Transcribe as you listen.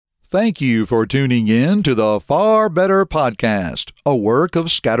Thank you for tuning in to the Far Better Podcast, a work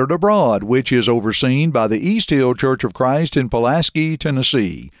of Scattered Abroad, which is overseen by the East Hill Church of Christ in Pulaski,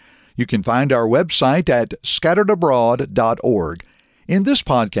 Tennessee. You can find our website at scatteredabroad.org. In this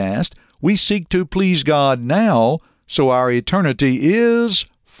podcast, we seek to please God now, so our eternity is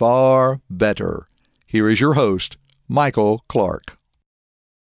far better. Here is your host, Michael Clark.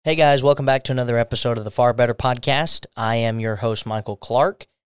 Hey guys, welcome back to another episode of the Far Better Podcast. I am your host, Michael Clark,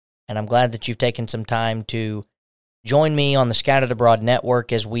 and I'm glad that you've taken some time to join me on the Scattered Abroad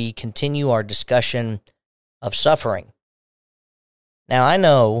Network as we continue our discussion of suffering. Now, I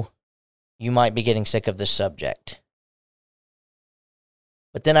know you might be getting sick of this subject,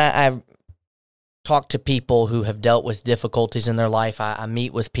 but then I've talked to people who have dealt with difficulties in their life. I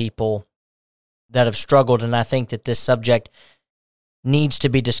meet with people that have struggled, and I think that this subject needs to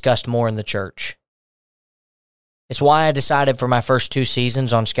be discussed more in the church. It's why I decided for my first 2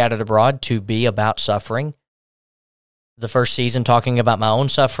 seasons on Scattered Abroad to be about suffering. The first season talking about my own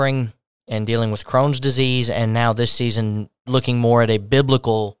suffering and dealing with Crohn's disease, and now this season looking more at a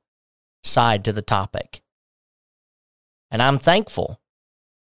biblical side to the topic. And I'm thankful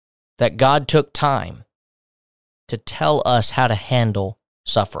that God took time to tell us how to handle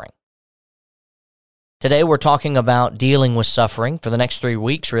suffering. Today we're talking about dealing with suffering. For the next 3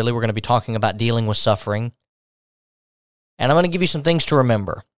 weeks, really, we're going to be talking about dealing with suffering. And I'm going to give you some things to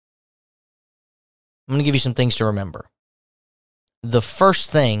remember. The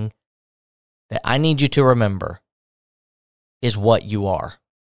first thing that I need you to remember is what you are.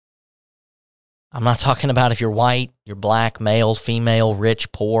 I'm not talking about if you're white, you're black, male, female,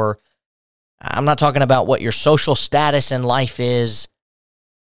 rich, poor. I'm not talking about what your social status in life is.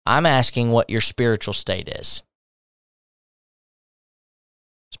 I'm asking what your spiritual state is.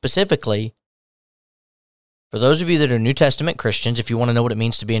 Specifically, for those of you that are New Testament Christians, if you want to know what it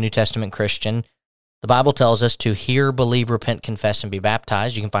means to be a New Testament Christian, the Bible tells us to hear, believe, repent, confess, and be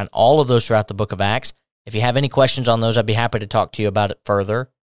baptized. You can find all of those throughout the book of Acts. If you have any questions on those, I'd be happy to talk to you about it further.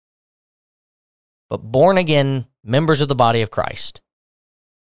 But born-again members of the body of Christ,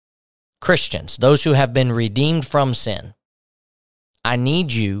 Christians, those who have been redeemed from sin, I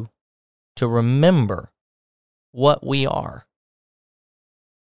need you to remember what we are.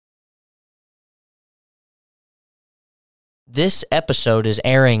 This episode is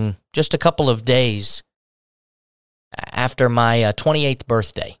airing just a couple of days after my 28th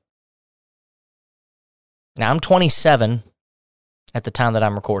birthday. Now, I'm 27 at the time that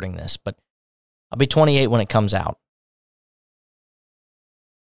I'm recording this, but I'll be 28 when it comes out.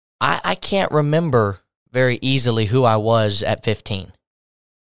 I can't remember very easily who I was at 15.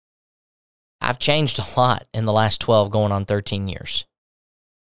 I've changed a lot in the last 12 going on 13 years.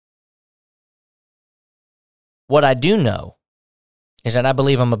 What I do know is that I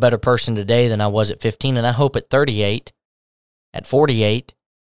believe I'm a better person today than I was at 15, and I hope at 38, at 48,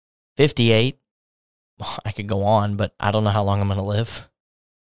 58, I could go on, but I don't know how long I'm going to live.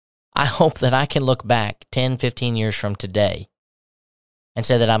 I hope that I can look back 10, 15 years from today and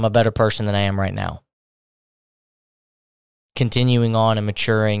say that I'm a better person than I am right now. Continuing on and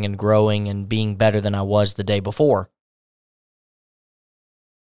maturing and growing and being better than I was the day before.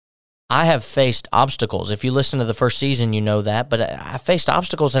 I have faced obstacles. If you listen to the first season, you know that, but I faced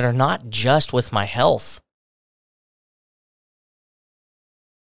obstacles that are not just with my health.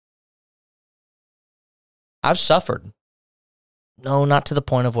 I've suffered. No, not to the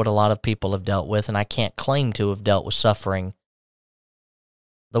point of what a lot of people have dealt with, and I can't claim to have dealt with suffering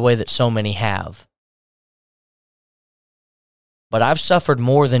the way that so many have. But I've suffered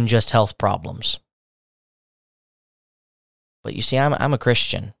more than just health problems. But you see, I'm a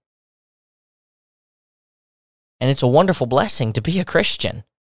Christian. And it's a wonderful blessing to be a Christian.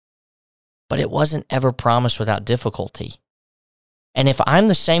 But it wasn't ever promised without difficulty. And if I'm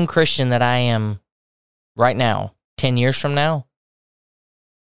the same Christian that I am right now, 10 years from now,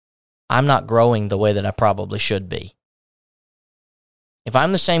 I'm not growing the way that I probably should be. If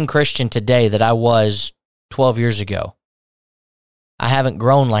I'm the same Christian today that I was 12 years ago, I haven't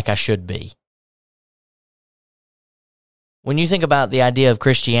grown like I should be. When you think about the idea of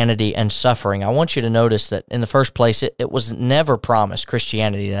Christianity and suffering, I want you to notice that in the first place, it was never promised,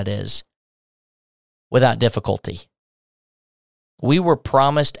 Christianity that is, without difficulty. We were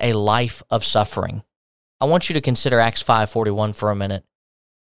promised a life of suffering. I want you to consider Acts 5:41 for a minute.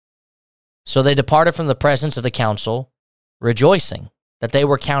 So they departed from the presence of the council, rejoicing that they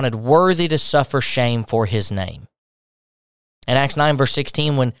were counted worthy to suffer shame for his name. In Acts 9, verse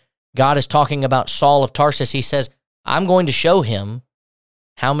 16, when God is talking about Saul of Tarsus, he says, I'm going to show him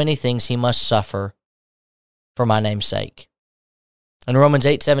how many things he must suffer for my name's sake. In Romans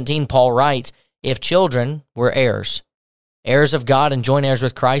 8:17, Paul writes, if children, we're heirs, heirs of God and joint heirs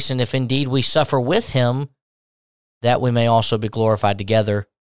with Christ, and if indeed we suffer with him, that we may also be glorified together.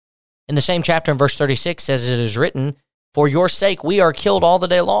 In the same chapter, in verse 36, says it is written, for your sake we are killed all the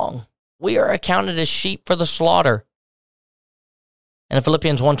day long. We are accounted as sheep for the slaughter. And in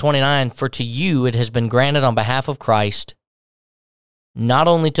Philippians 1:29, for to you it has been granted on behalf of Christ, not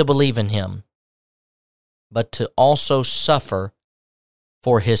only to believe in him, but to also suffer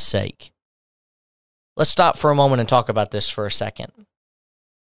for his sake. Let's stop for a moment and talk about this for a second.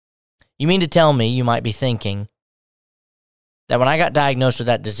 You mean to tell me, you might be thinking, that when I got diagnosed with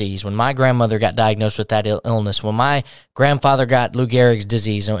that disease, when my grandmother got diagnosed with that illness, when my grandfather got Lou Gehrig's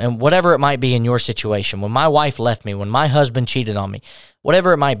disease, and whatever it might be in your situation, when my wife left me, when my husband cheated on me,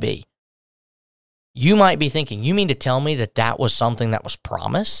 whatever it might be, you might be thinking, you mean to tell me that that was something that was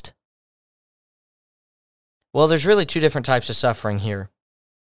promised? Well, there's really two different types of suffering here.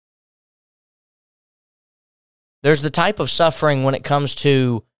 There's the type of suffering when it comes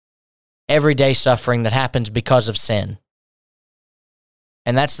to everyday suffering that happens because of sin.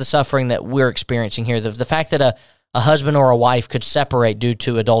 And that's the suffering that we're experiencing here. The fact that a husband or a wife could separate due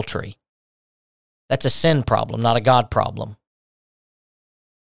to adultery. That's a sin problem, not a God problem.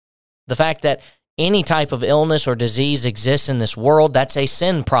 The fact that any type of illness or disease exists in this world, that's a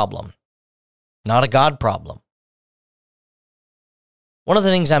sin problem, not a God problem. One of the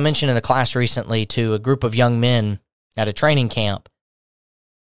things I mentioned in a class recently to a group of young men at a training camp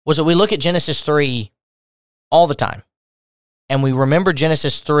was that we look at Genesis 3 all the time. And we remember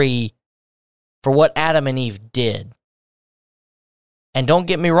Genesis 3 for what Adam and Eve did. And don't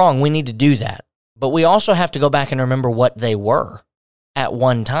get me wrong, we need to do that. But we also have to go back and remember what they were at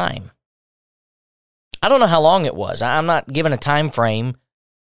one time. I don't know how long it was. I'm not given a time frame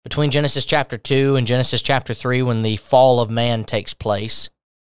between Genesis chapter 2 and Genesis chapter 3 when the fall of man takes place.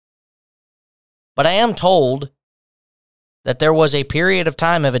 But I am told that there was a period of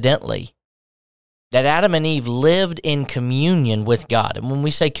time, evidently, that Adam and Eve lived in communion with God. And when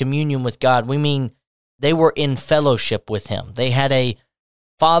we say communion with God, we mean they were in fellowship with him. They had a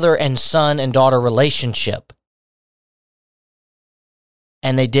father and son and daughter relationship.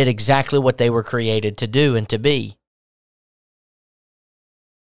 And they did exactly what they were created to do and to be.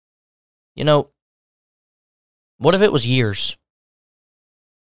 You know, what if it was years?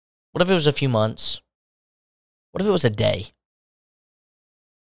 What if it was a few months? What if it was a day?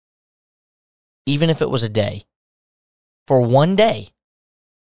 Even if it was a day, for one day,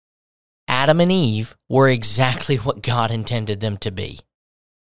 Adam and Eve were exactly what God intended them to be.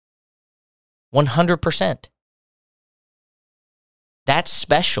 100%. That's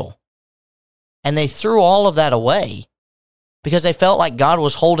special. And they threw all of that away because they felt like God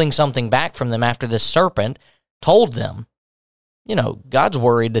was holding something back from them after the serpent told them, you know, God's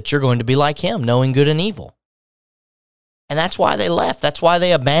worried that you're going to be like him, knowing good and evil. And that's why they left. That's why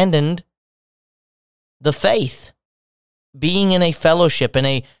they abandoned the faith, being in a fellowship, in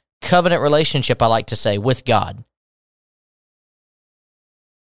a covenant relationship, I like to say, with God.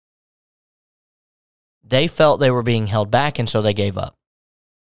 They felt they were being held back, and so they gave up.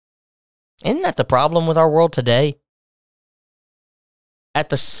 Isn't that the problem with our world today? At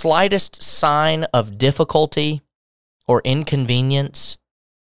the slightest sign of difficulty or inconvenience,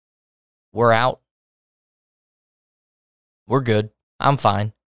 we're out. We're good. I'm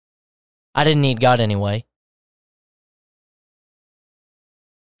fine. I didn't need God anyway.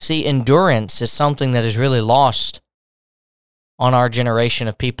 See, endurance is something that is really lost on our generation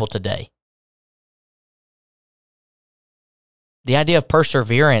of people today. The idea of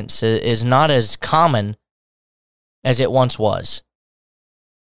perseverance is not as common as it once was.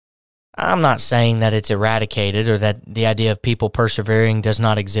 I'm not saying that it's eradicated or that the idea of people persevering does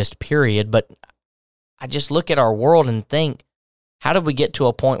not exist, period, but I just look at our world and think, how did we get to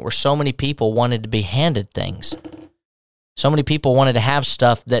a point where so many people wanted to be handed things? So many people wanted to have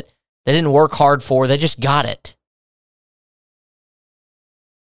stuff that they didn't work hard for, they just got it.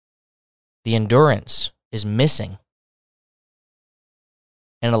 The endurance is missing.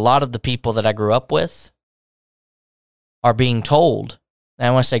 And a lot of the people that I grew up with are being told,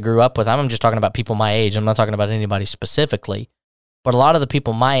 and when I say grew up with, I'm just talking about people my age, I'm not talking about anybody specifically, but a lot of the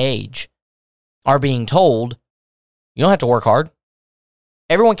people my age are being told, you don't have to work hard.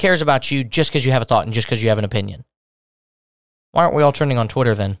 Everyone cares about you just because you have a thought and just because you have an opinion. Why aren't we all trending on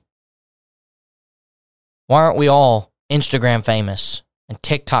Twitter then? Why aren't we all Instagram famous and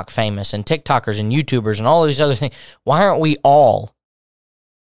TikTok famous and TikTokers and YouTubers and all these other things? Why aren't we all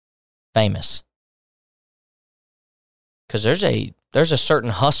famous? Because there's a certain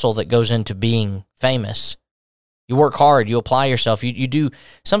hustle that goes into being famous. You work hard, you apply yourself, you do.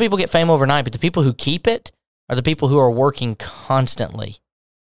 Some people get fame overnight, but the people who keep it are the people who are working constantly.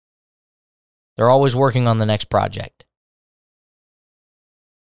 They're always working on the next project.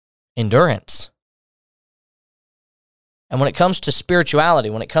 Endurance. And when it comes to spirituality,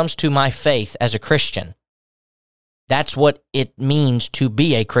 when it comes to my faith as a Christian, that's what it means to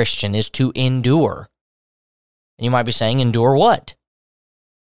be a Christian, is to endure. And you might be saying, endure what?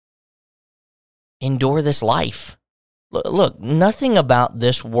 Endure this life. Look, nothing about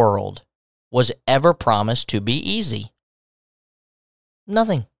this world was ever promised to be easy.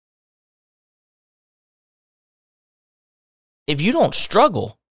 Nothing. If you don't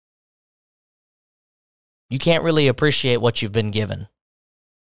struggle, you can't really appreciate what you've been given.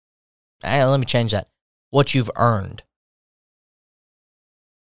 Let me change that. What you've earned.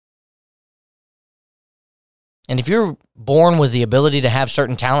 And if you're born with the ability to have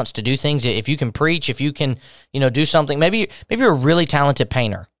certain talents to do things, if you can preach, if you can, do something, maybe you're a really talented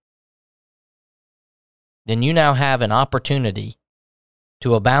painter, then you now have an opportunity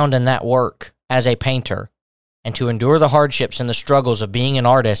to abound in that work as a painter and to endure the hardships and the struggles of being an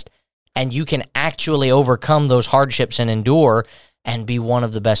artist, and you can actually overcome those hardships and endure and be one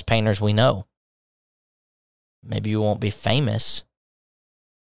of the best painters we know. Maybe you won't be famous,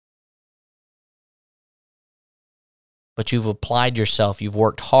 but you've applied yourself, you've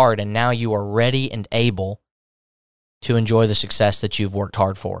worked hard, and now you are ready and able to enjoy the success that you've worked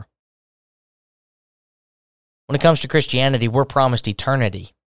hard for. When it comes to Christianity, we're promised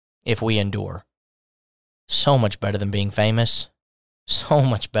eternity if we endure. So much better than being famous. So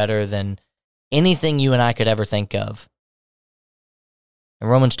much better than anything you and I could ever think of. In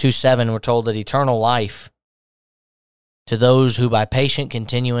Romans 2:7, we're told that eternal life to those who by patient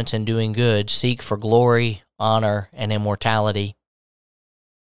continuance in doing good seek for glory, honor, and immortality.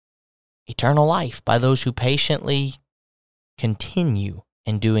 Eternal life by those who patiently continue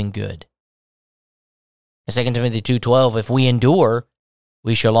in doing good. In 2 Timothy 2:12, if we endure,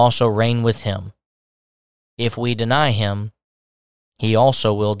 we shall also reign with him. If we deny him, he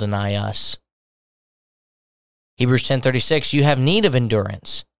also will deny us. Hebrews 10:36, you have need of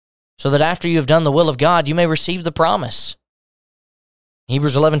endurance, so that after you have done the will of God, you may receive the promise.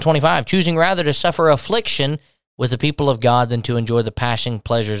 Hebrews 11:25, choosing rather to suffer affliction with the people of God than to enjoy the passing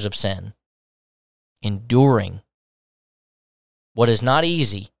pleasures of sin. Enduring what is not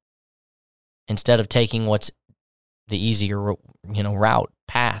easy instead of taking what's the easier, route,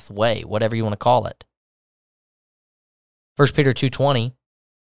 path, way, whatever you want to call it. 1 Peter 2:20,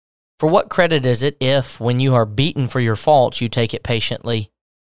 for what credit is it if, when you are beaten for your faults, you take it patiently?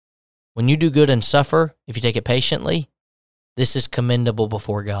 When you do good and suffer, if you take it patiently, this is commendable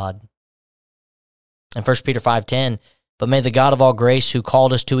before God. And 1 Peter 5:10, but may the God of all grace, who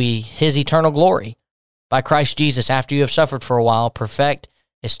called us to his eternal glory, by Christ Jesus, after you have suffered for a while, perfect,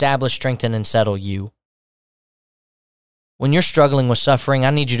 establish, strengthen, and settle you. When you're struggling with suffering, I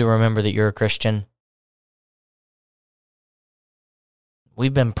need you to remember that you're a Christian.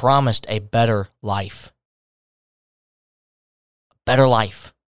 We've been promised a better life. A better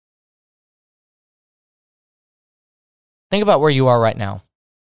life. Think about where you are right now,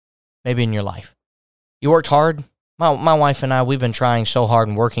 maybe in your life. You worked hard. My wife and I, we've been trying so hard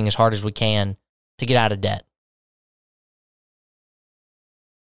and working as hard as we can to get out of debt.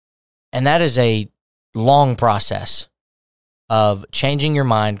 And that is a long process of changing your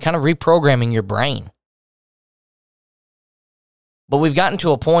mind, kind of reprogramming your brain. But we've gotten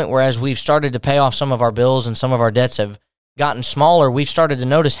to a point where as we've started to pay off some of our bills and some of our debts have gotten smaller, we've started to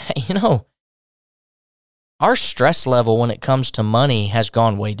notice, hey, our stress level when it comes to money has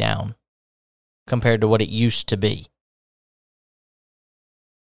gone way down compared to what it used to be.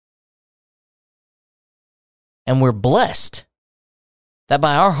 And we're blessed that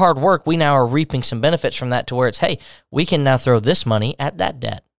by our hard work, we now are reaping some benefits from that to where it's, hey, we can now throw this money at that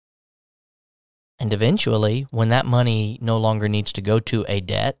debt. And eventually, when that money no longer needs to go to a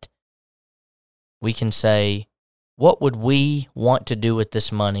debt, we can say, what would we want to do with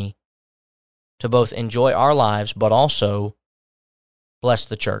this money to both enjoy our lives, but also bless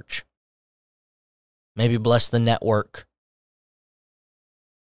the church? Maybe bless the network.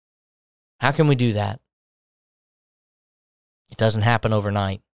 How can we do that? It doesn't happen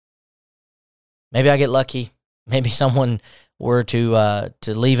overnight. Maybe I get lucky. Maybe someone were to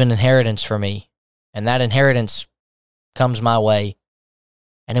leave an inheritance for me, and that inheritance comes my way.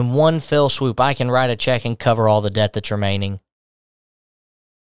 And in one fell swoop, I can write a check and cover all the debt that's remaining.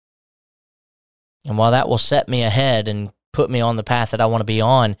 And while that will set me ahead and put me on the path that I want to be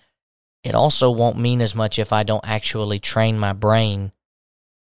on, it also won't mean as much if I don't actually train my brain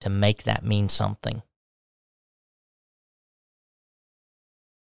to make that mean something.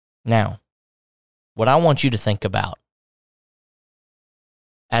 Now, what I want you to think about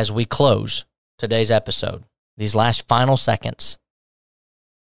as we close today's episode, these last final seconds,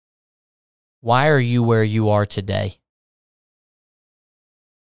 why are you where you are today?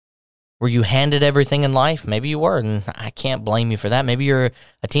 Were you handed everything in life? Maybe you were, and I can't blame you for that. Maybe you're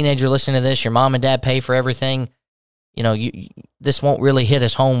a teenager listening to this, your mom and dad pay for everything. You know, this won't really hit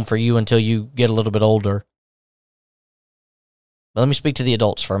us home for you until you get a little bit older. But let me speak to the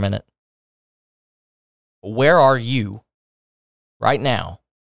adults for a minute. Where are you right now,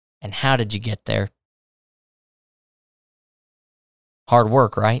 and how did you get there? Hard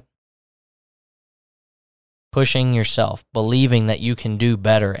work, right? Pushing yourself, believing that you can do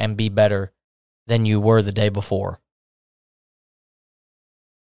better and be better than you were the day before.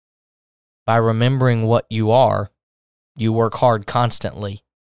 By remembering what you are, you work hard constantly.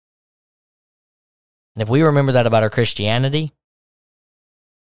 And if we remember that about our Christianity,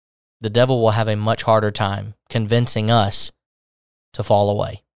 the devil will have a much harder time convincing us to fall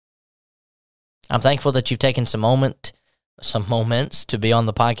away. I'm thankful that you've taken some moments to be on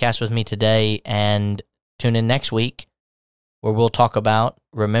the podcast with me today, and tune in next week where we'll talk about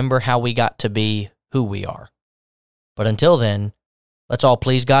remember how we got to be who we are. But until then, let's all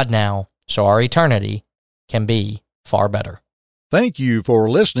please God now so our eternity can be far better. Thank you for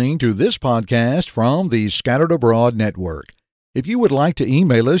listening to this podcast from the Scattered Abroad Network. If you would like to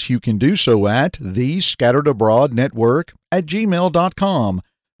email us, you can do so at thescatteredabroadnetwork@gmail.com.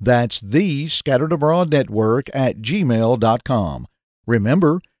 That's thescatteredabroadnetwork@gmail.com.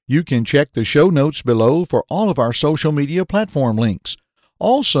 Remember, you can check the show notes below for all of our social media platform links.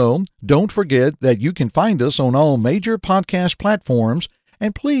 Also, don't forget that you can find us on all major podcast platforms,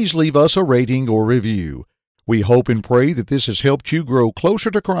 and please leave us a rating or review. We hope and pray that this has helped you grow closer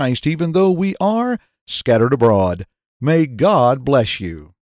to Christ even though we are scattered abroad. May God bless you.